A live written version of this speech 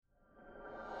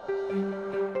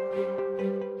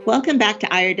Welcome back to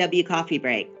IRW Coffee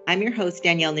Break. I'm your host,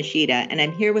 Danielle Nishida, and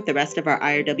I'm here with the rest of our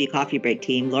IRW Coffee Break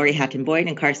team, Lori Hatton-Boyd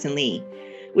and Carson Lee.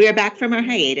 We are back from our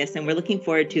hiatus, and we're looking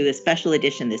forward to a special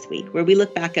edition this week, where we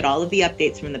look back at all of the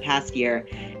updates from the past year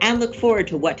and look forward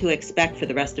to what to expect for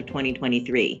the rest of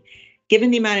 2023. Given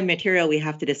the amount of material we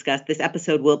have to discuss, this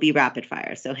episode will be rapid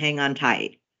fire, so hang on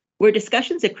tight. Where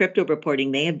discussions of crypto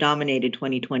reporting may have dominated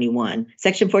 2021,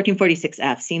 Section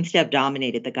 1446F seems to have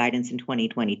dominated the guidance in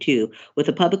 2022, with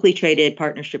the publicly traded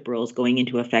partnership rules going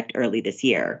into effect early this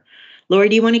year. Lori,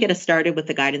 do you want to get us started with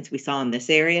the guidance we saw in this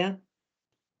area?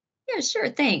 Yeah, sure.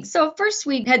 Thanks. So first,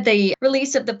 we had the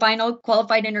release of the final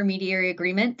qualified intermediary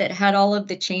agreement that had all of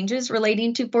the changes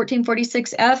relating to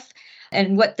 1446F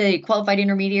and what the qualified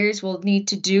intermediaries will need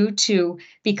to do to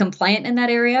be compliant in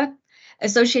that area.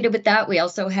 Associated with that, we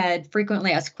also had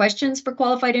frequently asked questions for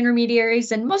qualified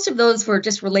intermediaries, and most of those were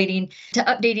just relating to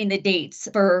updating the dates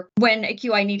for when a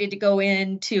QI needed to go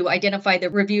in to identify the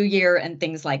review year and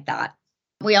things like that.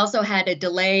 We also had a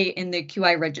delay in the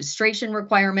QI registration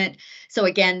requirement. So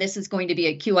again, this is going to be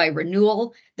a QI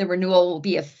renewal. The renewal will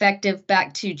be effective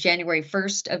back to January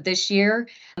 1st of this year.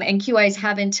 And QIs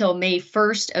have until May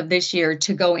 1st of this year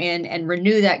to go in and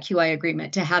renew that QI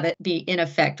agreement to have it be in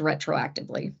effect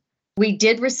retroactively. We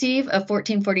did receive a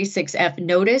 1446F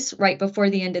notice right before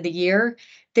the end of the year.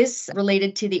 This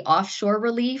related to the offshore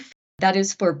relief. That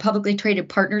is for publicly traded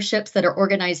partnerships that are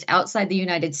organized outside the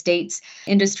United States.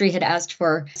 Industry had asked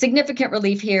for significant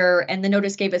relief here, and the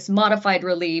notice gave us modified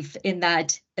relief in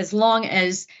that as long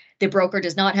as the broker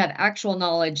does not have actual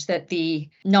knowledge that the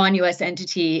non-U.S.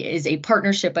 entity is a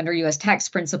partnership under U.S. tax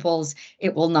principles,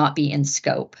 it will not be in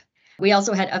scope. We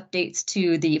also had updates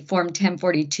to the Form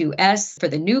 1042S for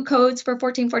the new codes for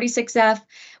 1446F.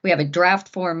 We have a draft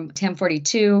Form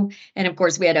 1042. And of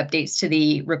course, we had updates to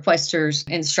the requester's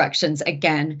instructions,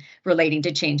 again, relating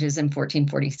to changes in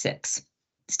 1446.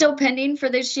 Still pending for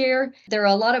this year. There are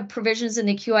a lot of provisions in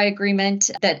the QI agreement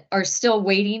that are still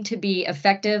waiting to be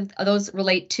effective. Those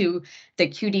relate to the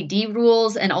QDD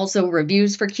rules and also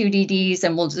reviews for QDDs,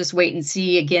 and we'll just wait and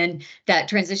see. Again, that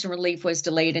transition relief was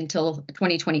delayed until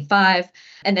 2025.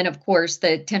 And then, of course,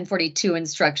 the 1042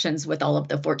 instructions with all of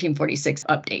the 1446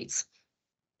 updates.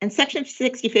 And Section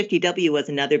 6050W was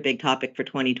another big topic for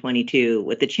 2022,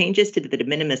 with the changes to the de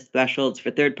minimis thresholds for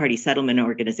third-party settlement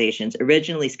organizations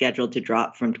originally scheduled to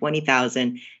drop from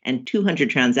 20,000 and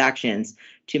 200 transactions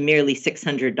to merely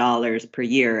 $600 per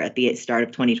year at the start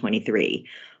of 2023.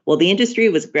 While the industry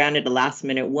was granted a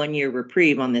last-minute one-year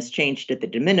reprieve on this change to the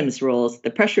de minimis rules,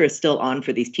 the pressure is still on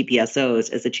for these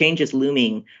TPSOs as the change is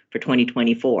looming for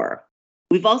 2024.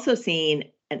 We've also seen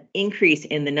an increase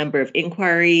in the number of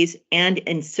inquiries and,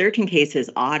 in certain cases,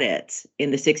 audits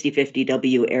in the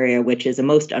 6050W area, which is a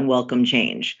most unwelcome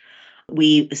change.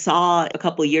 We saw a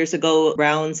couple of years ago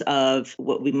rounds of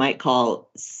what we might call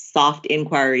soft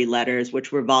inquiry letters,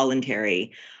 which were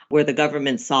voluntary, where the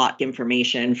government sought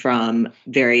information from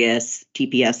various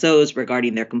TPSOs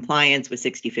regarding their compliance with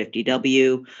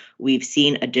 6050W. We've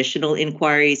seen additional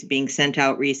inquiries being sent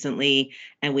out recently,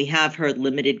 and we have heard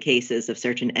limited cases of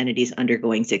certain entities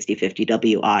undergoing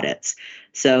 6050W audits.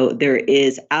 So there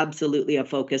is absolutely a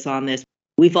focus on this.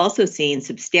 We've also seen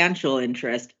substantial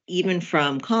interest, even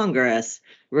from Congress,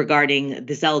 regarding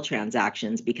the Zelle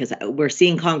transactions, because we're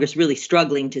seeing Congress really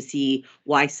struggling to see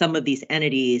why some of these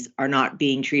entities are not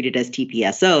being treated as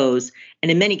TPSOs. And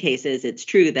in many cases, it's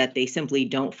true that they simply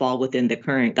don't fall within the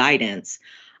current guidance.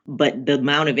 But the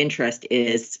amount of interest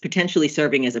is potentially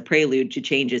serving as a prelude to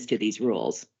changes to these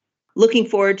rules. Looking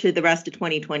forward to the rest of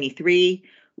 2023,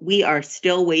 we are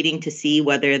still waiting to see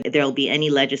whether there'll be any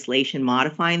legislation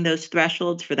modifying those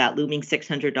thresholds for that looming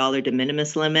 $600 de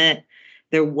minimis limit.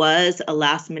 There was a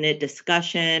last-minute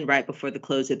discussion right before the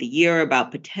close of the year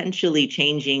about potentially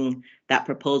changing that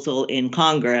proposal in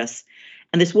Congress.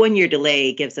 And this one-year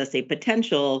delay gives us a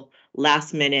potential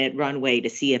last-minute runway to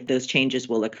see if those changes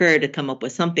will occur to come up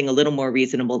with something a little more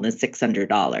reasonable than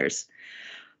 $600.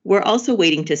 We're also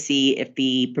waiting to see if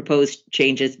the proposed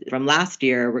changes from last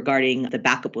year regarding the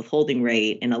backup withholding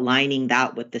rate and aligning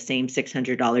that with the same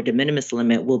 $600 de minimis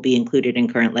limit will be included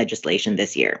in current legislation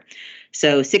this year.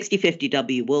 So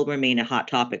 6050W will remain a hot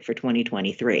topic for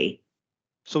 2023.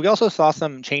 So we also saw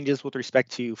some changes with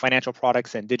respect to financial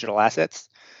products and digital assets.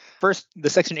 First,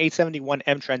 the Section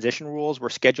 871M transition rules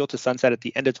were scheduled to sunset at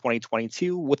the end of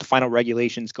 2022, with the final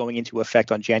regulations going into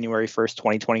effect on January 1st,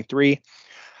 2023.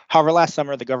 However, last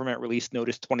summer, the government released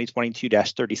Notice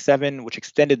 2022-37, which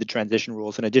extended the transition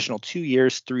rules an additional 2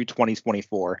 years through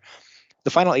 2024.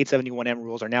 The final 871M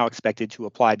rules are now expected to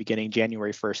apply beginning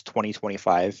January 1st,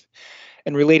 2025.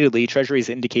 And relatedly, Treasury has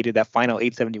indicated that final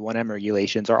 871M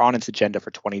regulations are on its agenda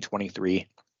for 2023.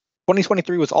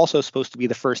 2023 was also supposed to be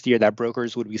the first year that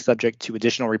brokers would be subject to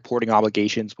additional reporting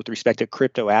obligations with respect to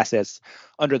crypto assets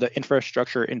under the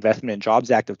Infrastructure Investment and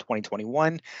Jobs Act of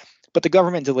 2021, but the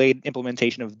government delayed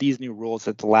implementation of these new rules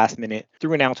at the last minute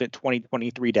through announcement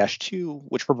 2023-2,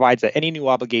 which provides that any new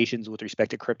obligations with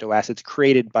respect to crypto assets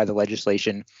created by the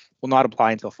legislation will not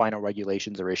apply until final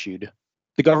regulations are issued.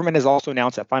 The government has also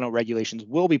announced that final regulations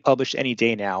will be published any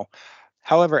day now.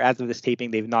 However, as of this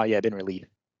taping, they've not yet been released.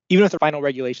 Even if the final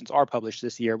regulations are published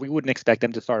this year, we wouldn't expect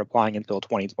them to start applying until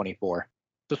 2024.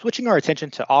 So switching our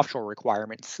attention to offshore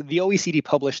requirements, the OECD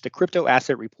published the Crypto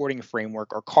Asset Reporting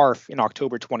Framework, or CARF, in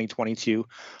October 2022,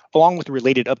 along with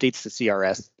related updates to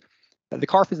CRS. The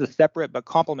CARF is a separate but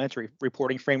complementary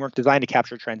reporting framework designed to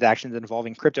capture transactions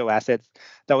involving crypto assets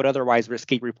that would otherwise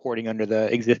escape reporting under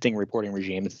the existing reporting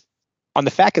regimes. On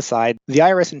the FATCA side, the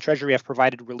IRS and Treasury have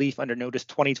provided relief under Notice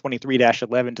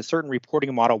 2023-11 to certain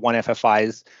reporting Model 1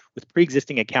 FFIs with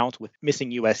pre-existing accounts with missing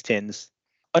U.S. TINs.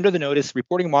 Under the notice,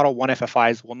 reporting Model 1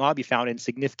 FFIs will not be found in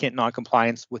significant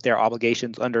noncompliance with their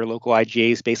obligations under local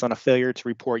IGAs based on a failure to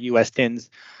report U.S. TINs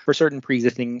for certain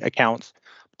pre-existing accounts,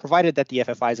 provided that the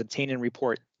FFIs obtain and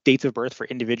report dates of birth for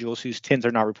individuals whose TINs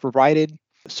are not provided,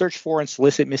 search for and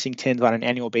solicit missing TINs on an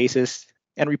annual basis,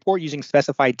 and report using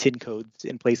specified TIN codes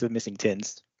in place of missing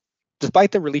TINs.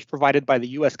 Despite the relief provided by the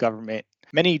U.S. government,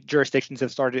 many jurisdictions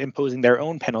have started imposing their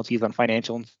own penalties on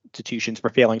financial institutions for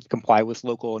failing to comply with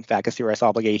local and FATCA CRS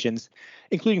obligations,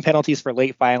 including penalties for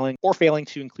late filing or failing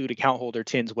to include account holder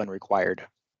TINs when required.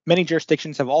 Many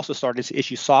jurisdictions have also started to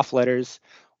issue soft letters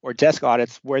or desk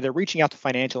audits where they're reaching out to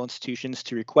financial institutions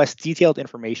to request detailed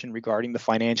information regarding the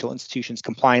financial institution's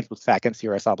compliance with FATCA and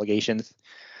CRS obligations.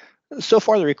 So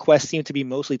far, the requests seem to be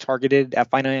mostly targeted at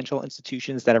financial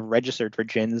institutions that have registered for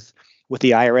GINs with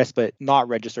the IRS but not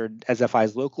registered as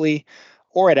FIs locally,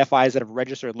 or at FIs that have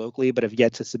registered locally but have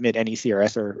yet to submit any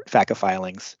CRS or FATCA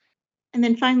filings. And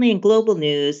then finally, in global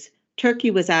news, Turkey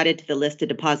was added to the list of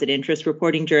deposit interest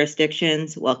reporting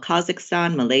jurisdictions, while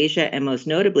Kazakhstan, Malaysia, and most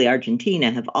notably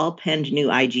Argentina have all penned new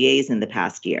IGAs in the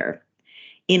past year.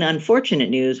 In unfortunate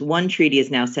news, one treaty is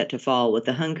now set to fall, with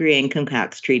the Hungary Income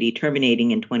Tax Treaty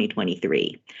terminating in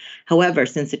 2023. However,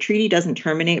 since the treaty doesn't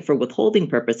terminate for withholding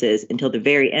purposes until the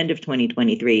very end of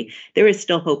 2023, there is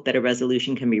still hope that a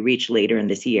resolution can be reached later in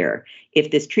this year.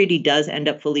 If this treaty does end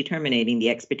up fully terminating, the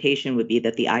expectation would be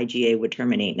that the IGA would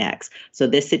terminate next. So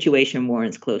this situation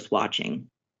warrants close watching.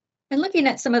 And looking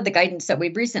at some of the guidance that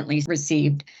we've recently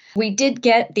received, we did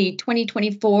get the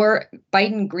 2024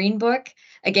 Biden Green Book.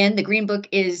 Again, the Green Book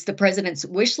is the president's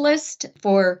wish list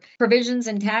for provisions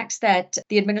in tax that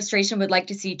the administration would like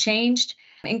to see changed.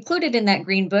 Included in that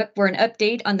Green Book were an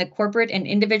update on the corporate and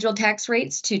individual tax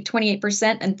rates to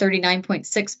 28% and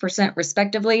 39.6%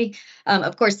 respectively.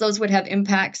 Of course, those would have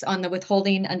impacts on the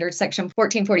withholding under Section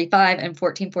 1445 and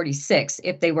 1446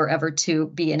 if they were ever to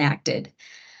be enacted.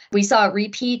 We saw a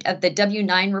repeat of the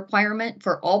W-9 requirement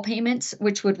for all payments,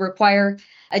 which would require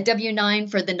a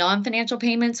W-9 for the non-financial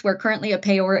payments, where currently a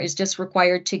payor is just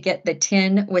required to get the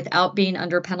TIN without being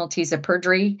under penalties of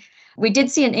perjury. We did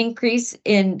see an increase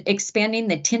in expanding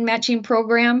the TIN matching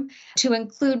program to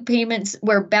include payments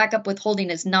where backup withholding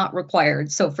is not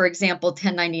required. So, for example,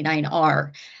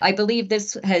 1099-R. I believe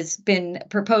this has been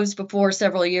proposed before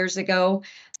several years ago.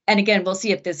 And again, we'll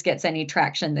see if this gets any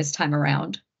traction this time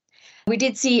around. We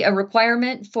did see a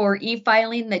requirement for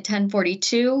e-filing the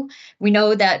 1042. We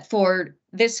know that for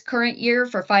this current year,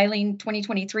 for filing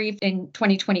 2023 and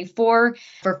 2024,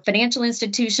 for financial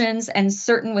institutions and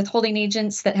certain withholding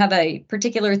agents that have a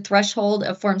particular threshold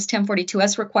of Forms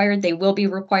 1042S required, they will be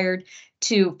required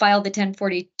to file the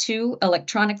 1042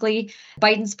 electronically.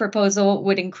 Biden's proposal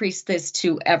would increase this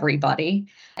to everybody.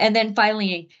 And then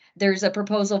finally, there's a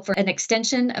proposal for an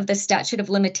extension of the statute of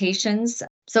limitations.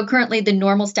 So currently the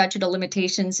normal statute of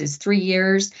limitations is 3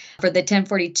 years. For the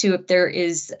 1042, if there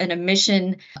is an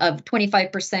omission of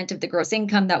 25% of the gross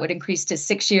income, that would increase to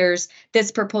 6 years.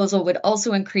 This proposal would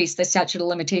also increase the statute of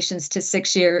limitations to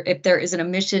 6 years if there is an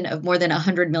omission of more than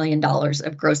 $100 million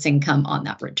of gross income on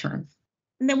that return.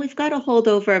 And then we've got a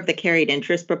holdover of the carried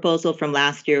interest proposal from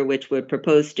last year, which would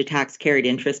propose to tax carried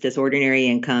interest as ordinary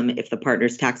income if the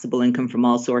partner's taxable income from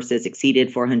all sources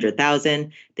exceeded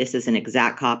 $400,000. This is an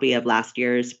exact copy of last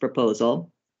year's proposal.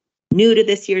 New to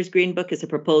this year's Green Book is a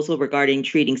proposal regarding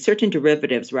treating certain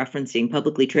derivatives referencing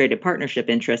publicly traded partnership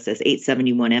interests as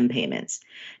 871M payments.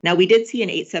 Now, we did see an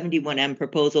 871M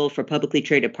proposal for publicly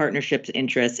traded partnerships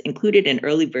interests included in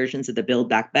early versions of the Build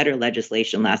Back Better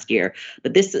legislation last year,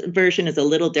 but this version is a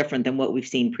little different than what we've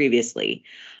seen previously.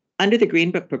 Under the Green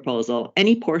Book proposal,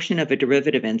 any portion of a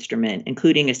derivative instrument,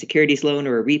 including a securities loan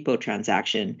or a repo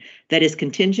transaction, that is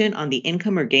contingent on the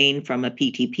income or gain from a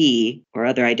PTP or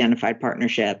other identified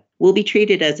partnership, will be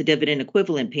treated as a dividend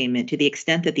equivalent payment to the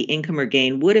extent that the income or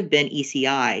gain would have been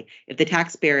ECI if the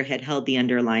taxpayer had held the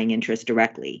underlying interest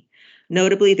directly.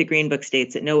 Notably, the Green Book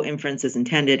states that no inference is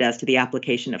intended as to the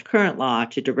application of current law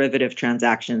to derivative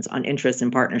transactions on interests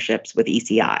in partnerships with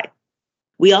ECI.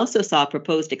 We also saw a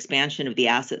proposed expansion of the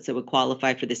assets that would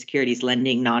qualify for the securities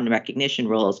lending non-recognition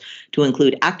rules to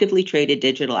include actively traded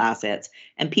digital assets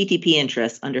and PTP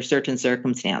interests under certain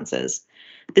circumstances.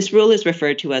 This rule is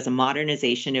referred to as a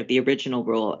modernization of the original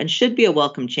rule and should be a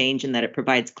welcome change in that it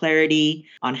provides clarity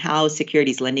on how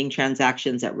securities lending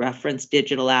transactions that reference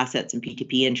digital assets and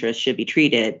PTP interests should be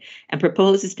treated, and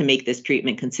proposes to make this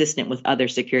treatment consistent with other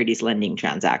securities lending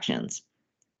transactions.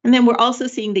 And then we're also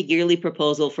seeing the yearly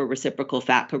proposal for reciprocal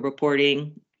FATCA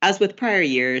reporting. As with prior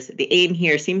years, the aim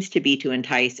here seems to be to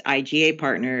entice IGA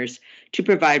partners to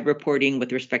provide reporting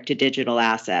with respect to digital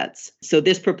assets. So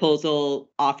this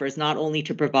proposal offers not only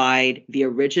to provide the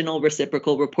original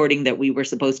reciprocal reporting that we were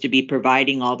supposed to be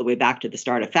providing all the way back to the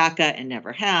start of FATCA and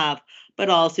never have,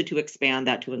 but also to expand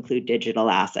that to include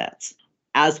digital assets.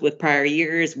 As with prior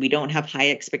years, we don't have high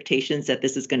expectations that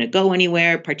this is going to go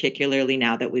anywhere, particularly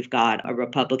now that we've got a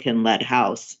Republican-led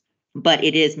House, but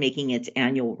it is making its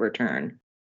annual return.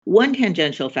 One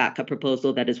tangential FATCA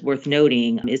proposal that is worth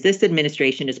noting is this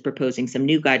administration is proposing some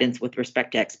new guidance with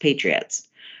respect to expatriates.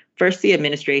 First, the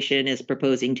administration is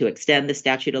proposing to extend the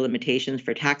statute of limitations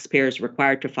for taxpayers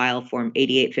required to file Form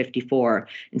 8854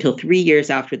 until 3 years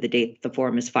after the date the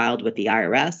form is filed with the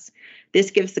IRS. This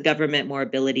gives the government more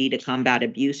ability to combat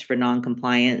abuse for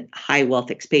non-compliant, high-wealth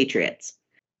expatriates.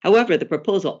 However, the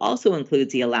proposal also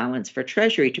includes the allowance for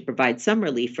Treasury to provide some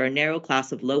relief for a narrow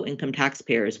class of low-income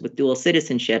taxpayers with dual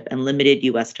citizenship and limited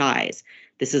U.S. ties.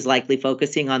 This is likely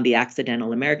focusing on the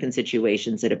accidental American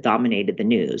situations that have dominated the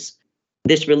news.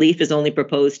 This relief is only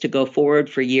proposed to go forward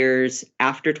for years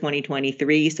after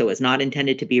 2023, so it's not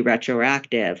intended to be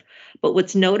retroactive. But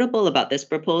what's notable about this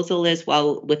proposal is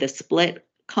while with a split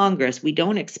Congress, we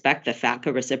don't expect the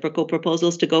FATCA reciprocal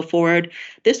proposals to go forward.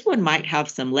 This one might have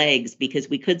some legs because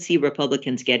we could see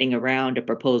Republicans getting around a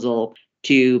proposal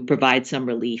to provide some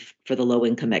relief for the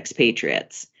low-income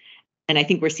expatriates. And I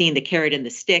think we're seeing the carrot and the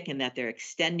stick in that they're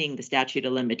extending the statute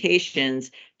of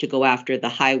limitations to go after the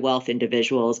high wealth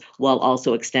individuals while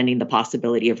also extending the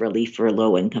possibility of relief for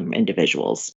low-income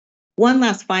individuals. One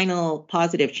last final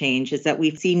positive change is that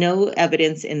we see no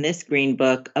evidence in this Green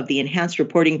Book of the enhanced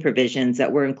reporting provisions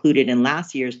that were included in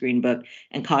last year's Green Book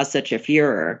and caused such a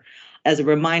furor. As a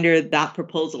reminder, that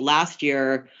proposal last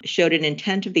year showed an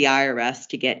intent of the IRS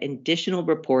to get additional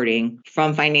reporting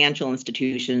from financial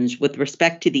institutions with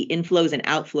respect to the inflows and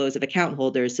outflows of account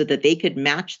holders so that they could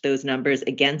match those numbers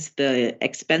against the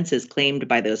expenses claimed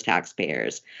by those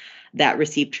taxpayers. That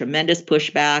received tremendous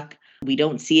pushback. We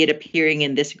don't see it appearing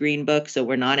in this Green Book, so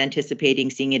we're not anticipating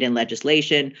seeing it in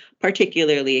legislation,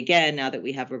 particularly, again, now that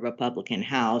we have a Republican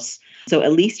House. So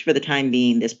at least for the time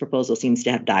being, this proposal seems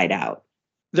to have died out.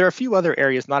 There are a few other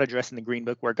areas not addressed in the Green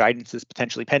Book where guidance is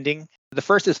potentially pending. The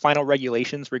first is final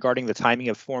regulations regarding the timing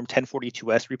of Form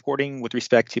 1042S reporting with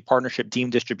respect to partnership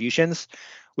deemed distributions,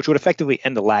 which would effectively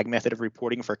end the lag method of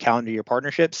reporting for calendar year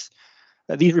partnerships.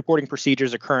 These reporting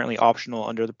procedures are currently optional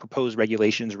under the proposed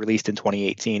regulations released in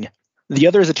 2018. The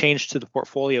other is a change to the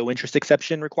portfolio interest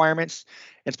exception requirements,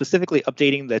 and specifically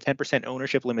updating the 10%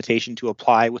 ownership limitation to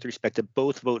apply with respect to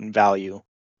both vote and value.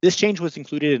 This change was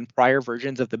included in prior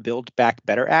versions of the Build Back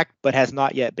Better Act, but has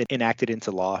not yet been enacted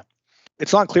into law.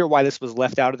 It's not clear why this was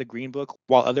left out of the Green Book,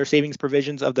 while other savings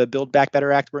provisions of the Build Back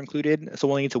Better Act were included, so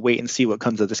we'll need to wait and see what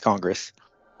comes of this Congress.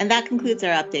 And that concludes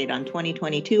our update on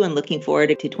 2022 and looking forward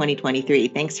to 2023.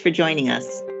 Thanks for joining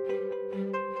us.